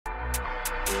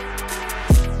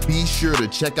Be sure to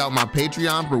check out my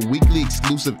Patreon for weekly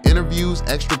exclusive interviews,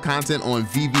 extra content on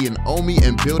Veve and Ecomi,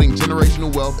 and building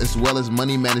generational wealth, as well as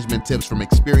money management tips from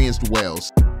experienced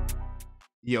whales.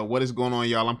 Yo, what is going on,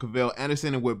 y'all? I'm Cavell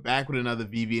Anderson, and we're back with another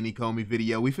Veve and Ecomi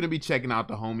video. We're finna be checking out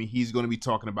the homie. He's gonna be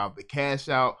talking about the cash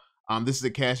out. This is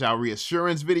a cash out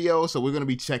reassurance video, so we're gonna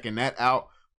be checking that out.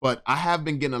 But I have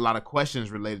been getting a lot of questions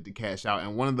related to cash out,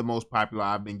 and one of the most popular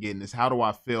I've been getting is, how do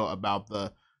I feel about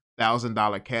the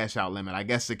 $1,000 cash out limit? I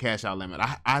guess the cash out limit.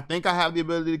 I think I have the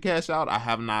ability to cash out. I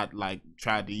have not like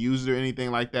tried to use it or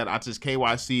anything like that. I just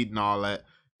KYC'd and all that,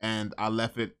 and I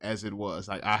left it as it was.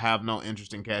 Like, I have no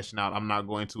interest in cashing out. I'm not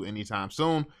going to anytime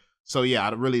soon. So yeah,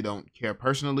 I really don't care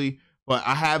personally. But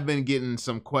I have been getting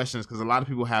some questions because a lot of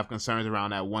people have concerns around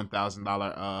that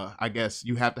 $1,000. I guess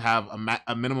you have to have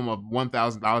a minimum of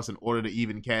 $1,000 in order to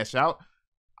even cash out.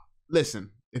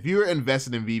 Listen, if you're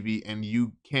invested in Veve and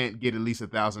you can't get at least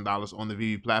 $1,000 on the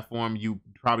Veve platform, you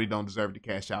probably don't deserve to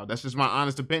cash out. That's just my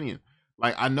honest opinion.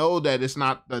 Like, I know that it's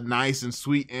not the nice and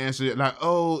sweet answer, like,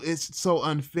 oh, it's so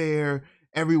unfair,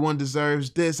 everyone deserves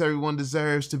this, everyone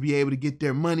deserves to be able to get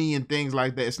their money and things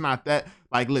like that. It's not that.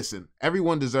 Like, listen,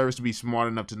 everyone deserves to be smart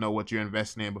enough to know what you're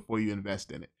investing in before you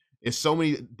invest in it. It's so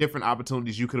many different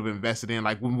opportunities you could have invested in.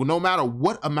 Like, no matter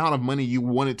what amount of money you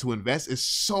wanted to invest, it's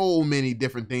so many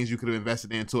different things you could have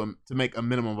invested in to make a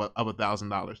minimum of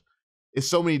 $1,000. It's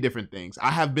so many different things.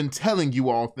 I have been telling you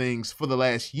all things for the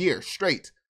last year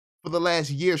straight.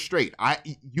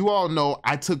 You all know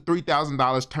I took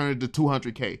 $3,000, turned it to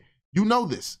 $200K. You know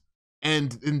this.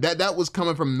 And that was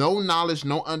coming from no knowledge,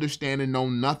 no understanding, no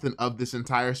nothing of this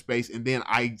entire space. And then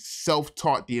I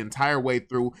self-taught the entire way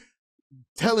through,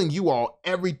 telling you all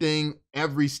everything,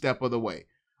 every step of the way.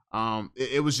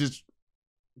 It was just,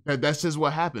 that's just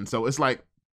what happened. So it's like,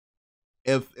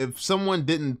 if someone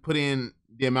didn't put in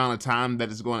the amount of time that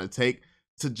it's going to take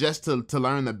to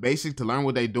learn the basics, to learn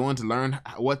what they're doing, to learn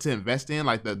what to invest in,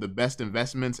 like the best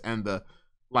investments, and the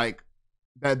like,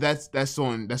 that's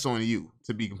on you,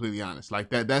 to be completely honest. Like,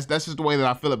 that's just the way that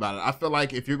I feel about it. I feel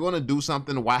like if you're going to do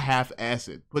something, why half-ass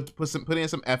it? Put in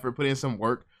some effort, put in some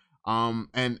work,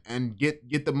 and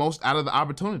get the most out of the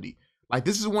opportunity. Like,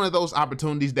 this is one of those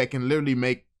opportunities that can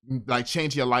literally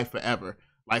change your life forever.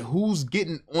 Like, who's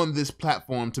getting on this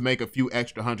platform to make a few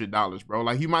extra $100, bro?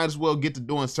 Like, you might as well get to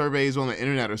doing surveys on the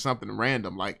internet or something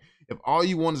random. Like, if all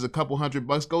you want is a couple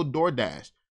 $100, go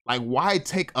DoorDash. Like, why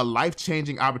take a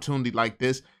life-changing opportunity like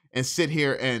this and sit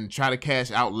here and try to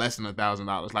cash out less than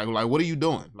 $1,000? Like, what are you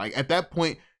doing? Like, at that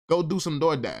point, go do some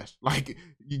DoorDash. Like,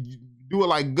 you do it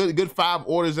like good 5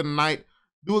 orders in a night.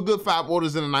 Do a good 5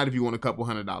 orders in a night if you want a couple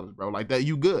 $100, bro. Like that,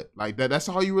 you good. Like that's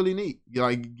all you really need.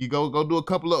 You go do a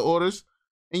couple of orders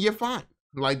and you're fine.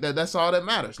 Like that's all that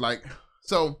matters. Like,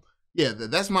 so yeah,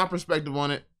 that's my perspective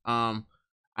on it.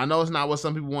 I know it's not what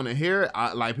some people want to hear.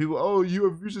 Like, people, oh,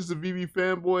 you're just a Veve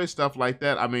fanboy, stuff like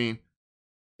that. I mean,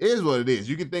 it is what it is.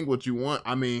 You can think what you want.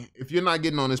 I mean, if you're not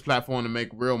getting on this platform to make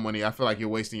real money, I feel like you're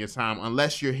wasting your time,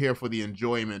 unless you're here for the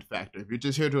enjoyment factor. If you're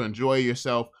just here to enjoy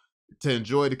yourself, to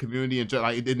enjoy the community, and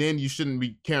then you shouldn't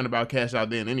be caring about cash out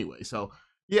then anyway. So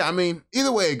yeah, I mean,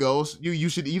 either way it goes, you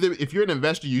should either, if you're an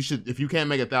investor, you should, if you can't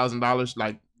make $1,000,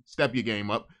 like, step your game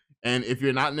up. And if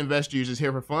you're not an investor, you're just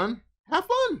here for fun, have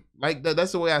fun. Like,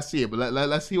 that's the way I see it. But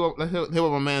let's hear what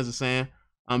my man's is saying.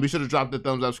 Be sure to drop the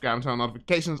thumbs up, subscribe, and turn on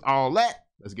notifications, all that.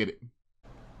 Let's get it.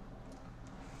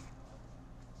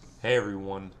 Hey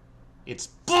everyone, it's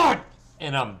Bud,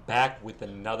 and I'm back with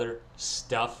another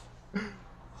stuff.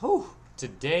 Whew.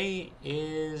 Today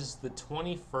is the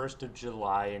 21st of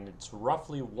July, and it's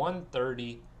roughly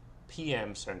 1:30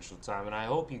 p.m. Central Time, and I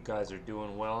hope you guys are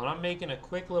doing well. And I'm making a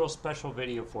quick little special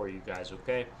video for you guys,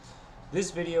 okay?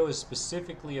 This video is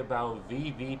specifically about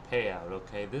Veve payout,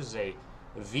 okay? This is a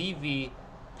Veve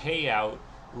payout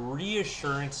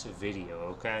reassurance video,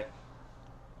 okay?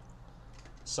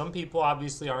 Some people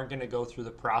obviously aren't going to go through the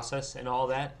process and all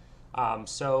that,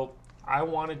 so I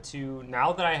wanted to,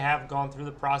 now that I have gone through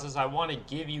the process, I want to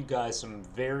give you guys some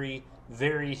very,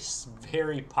 very,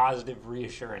 very positive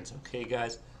reassurance, okay,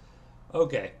 guys?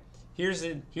 Okay, here's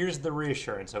the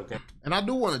reassurance, okay? And I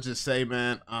do want to just say,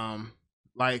 man,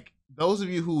 like, those of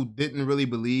you who didn't really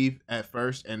believe at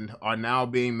first and are now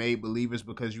being made believers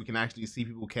because you can actually see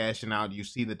people cashing out, you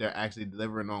see that they're actually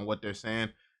delivering on what they're saying,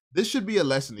 this should be a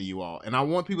lesson to you all. And I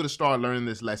want people to start learning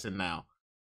this lesson now.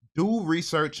 Do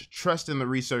research, trust in the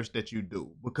research that you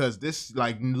do, because this,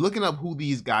 like, looking up who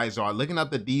these guys are, looking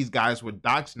up that these guys were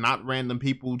docs, not random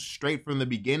people, straight from the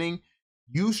beginning,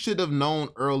 you should have known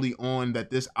early on that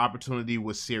this opportunity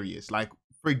was serious. Like,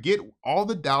 forget all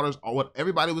the doubters, or what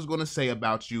everybody was going to say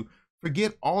about you.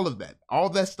 Forget all of that. All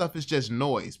that stuff is just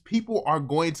noise. People are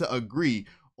going to agree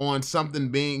on something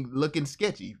being looking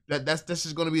sketchy. That's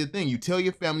just going to be the thing. You tell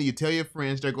your family, you tell your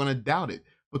friends, they're going to doubt it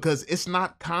because it's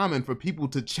not common for people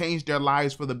to change their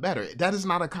lives for the better. That is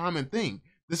not a common thing.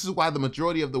 This is why the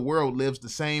majority of the world lives the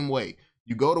same way.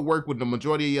 You go to work with the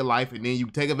majority of your life, and then you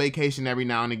take a vacation every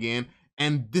now and again,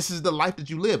 and this is the life that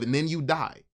you live, and then you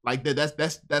die. Like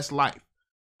that's life.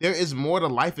 There is more to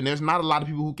life, and there's not a lot of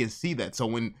people who can see that. So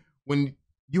when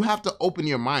you have to open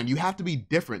your mind, you have to be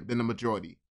different than the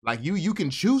majority. Like you can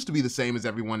choose to be the same as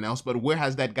everyone else, but where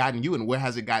has that gotten you, and where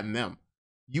has it gotten them?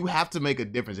 You have to make a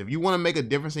difference. If you want to make a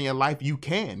difference in your life, you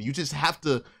can. You just have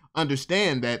to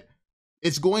understand that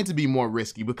it's going to be more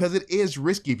risky, because it is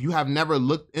risky. If you have never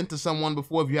looked into someone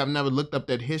before, if you have never looked up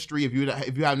that history, if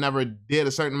you have never did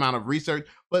a certain amount of research,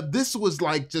 but this was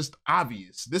like just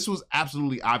obvious. This was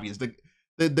absolutely obvious.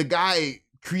 The guy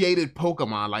created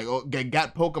Pokemon, like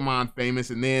got Pokemon famous,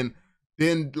 and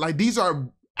then like these are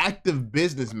active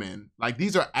businessmen. Like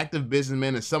these are active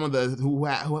businessmen, and some of the who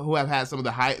have had some of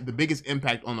the biggest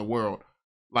impact on the world,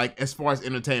 like as far as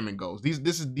entertainment goes.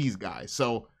 These guys.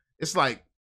 So it's like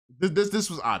this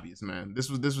was obvious, man. This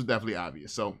was definitely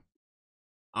obvious. So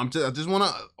I just want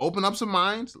to open up some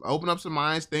minds,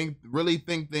 really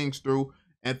think things through,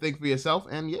 and think for yourself.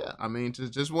 And yeah, I mean,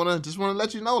 just want to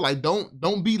let you know, like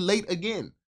don't be late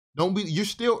again. You're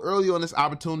still early on this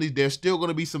opportunity. There's still going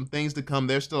to be some things to come.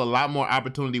 There's still a lot more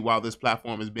opportunity while this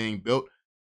platform is being built.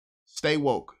 Stay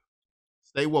woke.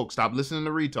 Stay woke. Stop listening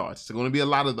to retards. There's going to be a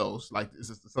lot of those. Like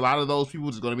it's a lot of those people.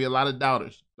 There's going to be a lot of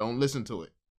doubters. Don't listen to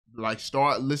it. Like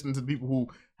start listening to people who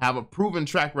have a proven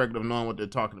track record of knowing what they're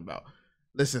talking about.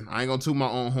 Listen, I ain't gonna toot my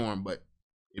own horn, but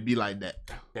it be like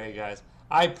that. Okay, guys,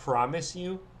 I promise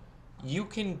you, you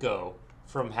can go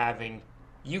from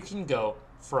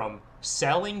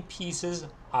selling pieces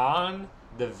on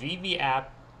the Veve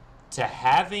app to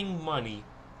having money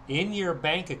in your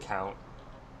bank account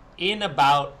in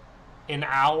about an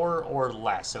hour or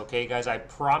less. Okay, guys, I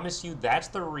promise you that's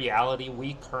the reality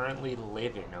we currently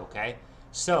live in. Okay,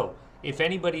 so if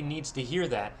anybody needs to hear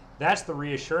that, that's the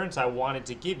reassurance I wanted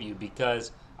to give you,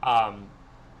 because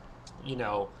you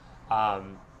know,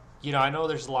 I know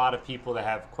there's a lot of people that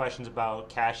have questions about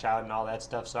cash out and all that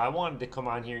stuff. So I wanted to come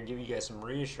on here and give you guys some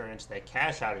reassurance that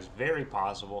cash out is very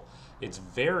possible. It's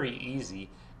very easy,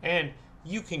 and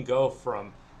you can go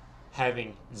from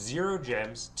having 0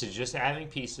 gems to just having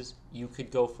pieces. You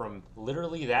could go from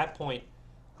literally that point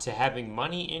to having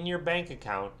money in your bank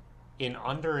account in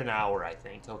under an hour, I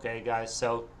think. Okay, guys.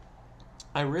 So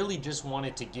I really just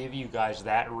wanted to give you guys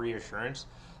that reassurance.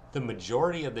 The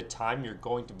majority of the time you're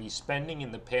going to be spending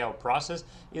in the payout process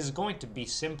is going to be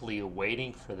simply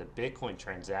waiting for the Bitcoin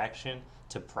transaction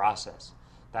to process.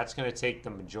 That's going to take the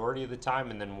majority of the time,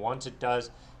 and then once it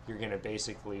does, you're going to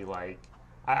basically like,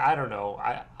 I don't know,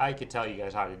 I could tell you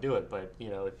guys how to do it, but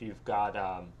if you've got,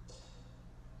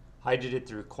 I did it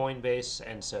through Coinbase,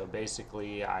 and so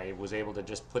basically I was able to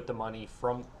just put the money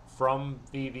from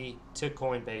Veve to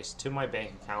Coinbase to my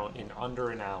bank account in under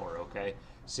an hour. Okay,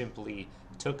 simply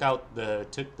took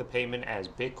the payment as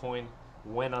Bitcoin,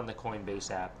 went on the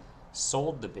Coinbase app,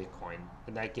 sold the Bitcoin,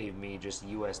 and that gave me just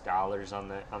US dollars on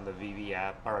the Veve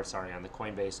app, or sorry, on the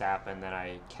Coinbase app, and then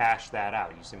I cashed that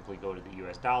out. You simply go to the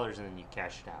US dollars and then you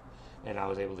cash it out. And I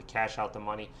was able to cash out the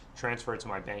money, transfer it to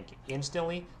my bank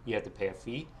instantly. You have to pay a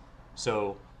fee.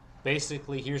 So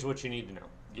basically, here's what you need to know.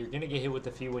 You're going to get hit with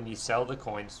the fee when you sell the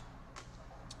coins.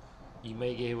 You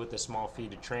may get hit with a small fee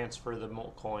to transfer the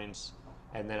coins.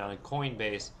 And then on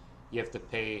Coinbase, you have to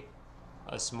pay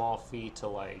a small fee to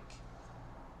like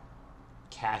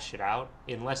cash it out,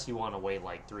 unless you want to wait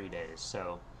like 3 days.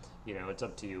 So, it's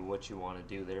up to you what you want to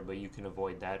do there, but you can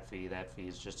avoid that fee. That fee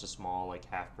is just a small, like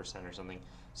 0.5% or something.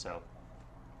 So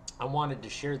I wanted to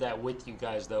share that with you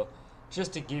guys, though,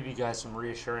 just to give you guys some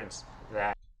reassurance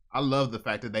that I love the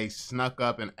fact that they snuck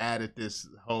up and added this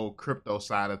whole crypto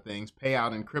side of things,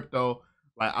 payout in crypto.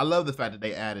 Like, I love the fact that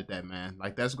they added that, man.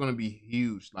 Like, that's going to be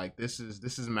huge. Like, this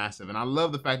is massive. And I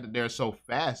love the fact that they're so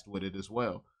fast with it as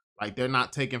well. Like, they're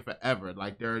not taking forever.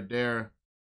 Like, they're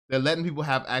letting people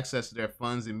have access to their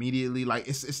funds immediately. Like,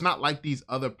 it's not like these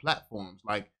other platforms.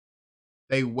 Like,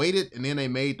 they waited and then they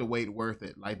made the wait worth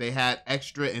it. Like, they had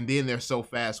extra, and then they're so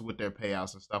fast with their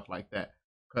payouts and stuff like that.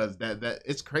 Because that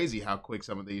it's crazy how quick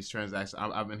some of these transactions,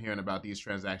 I've been hearing about these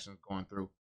transactions going through.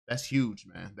 That's huge,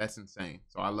 man. That's insane.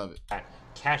 So I love it.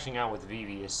 cashing out with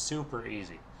Veve is super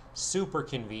easy, super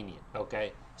convenient.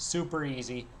 Okay, super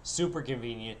easy, super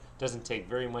convenient. Doesn't take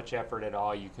very much effort at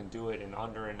all. You can do it in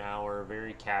under an hour,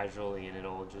 very casually, and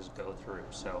it'll just go through.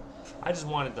 So I just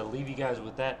wanted to leave you guys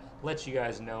with that. Let you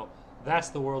guys know that's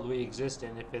the world we exist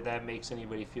in. If that makes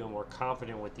anybody feel more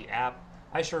confident with the app,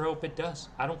 I sure hope it does.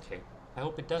 I don't care. I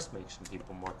hope it does make some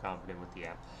people more confident with the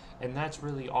app. And that's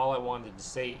really all I wanted to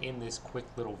say in this quick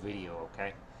little video,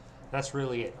 okay? That's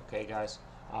really it, okay, guys?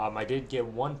 I did get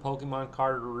one Pokemon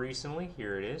card recently.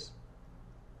 Here it is.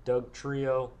 Doug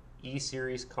Trio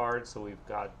E-Series card. So we've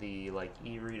got the like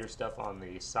e-reader stuff on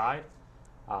the side.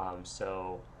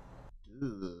 So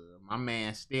Ugh, my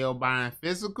man still buying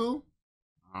physical?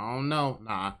 I don't know.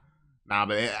 Nah,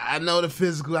 but I know the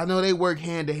physical. I know they work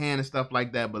hand to hand and stuff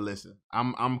like that. But listen,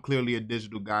 I'm clearly a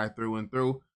digital guy through and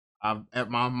through.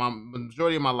 My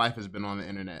majority of my life has been on the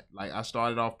internet. Like I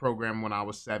started off programming when I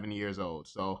was 7 years old.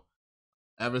 So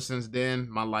ever since then,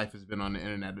 my life has been on the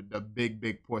internet. The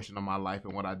big portion of my life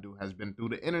and what I do has been through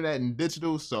the internet and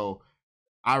digital. So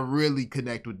I really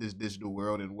connect with this digital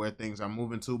world and where things are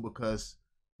moving to because,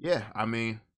 yeah, I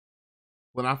mean,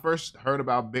 when I first heard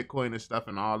about Bitcoin and stuff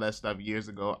and all that stuff years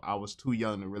ago, I was too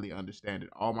young to really understand it.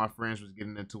 All my friends was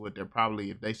getting into it. They're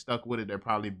probably, if they stuck with it, they're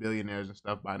probably billionaires and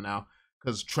stuff by now.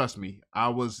 Cause trust me,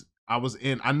 I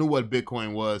knew what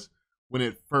Bitcoin was when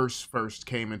it first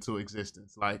came into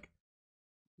existence. Like,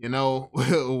 you know,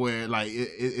 where like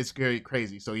it's scary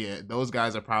crazy. So yeah, those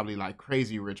guys are probably like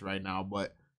crazy rich right now.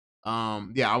 But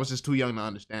yeah, I was just too young to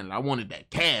understand it. I wanted that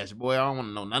cash, boy. I don't want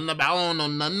to know nothing about. I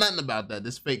don't know nothing about that.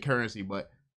 This fake currency. But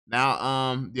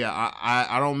now, yeah,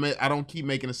 I don't keep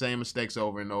making the same mistakes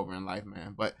over and over in life,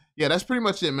 man. But yeah, that's pretty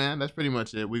much it, man. That's pretty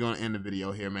much it. We're gonna end the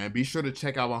video here, man. Be sure to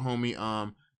check out my homie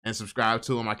and subscribe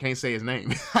to him. I can't say his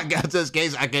name. I got just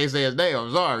case I can't say his name.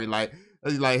 I'm sorry. Like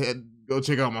go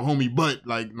check out my homie, but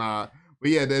like nah. But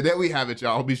yeah, there we have it,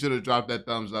 y'all. Be sure to drop that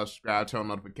thumbs up, subscribe, turn on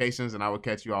notifications, and I will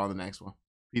catch you all in the next one.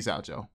 Peace out, y'all.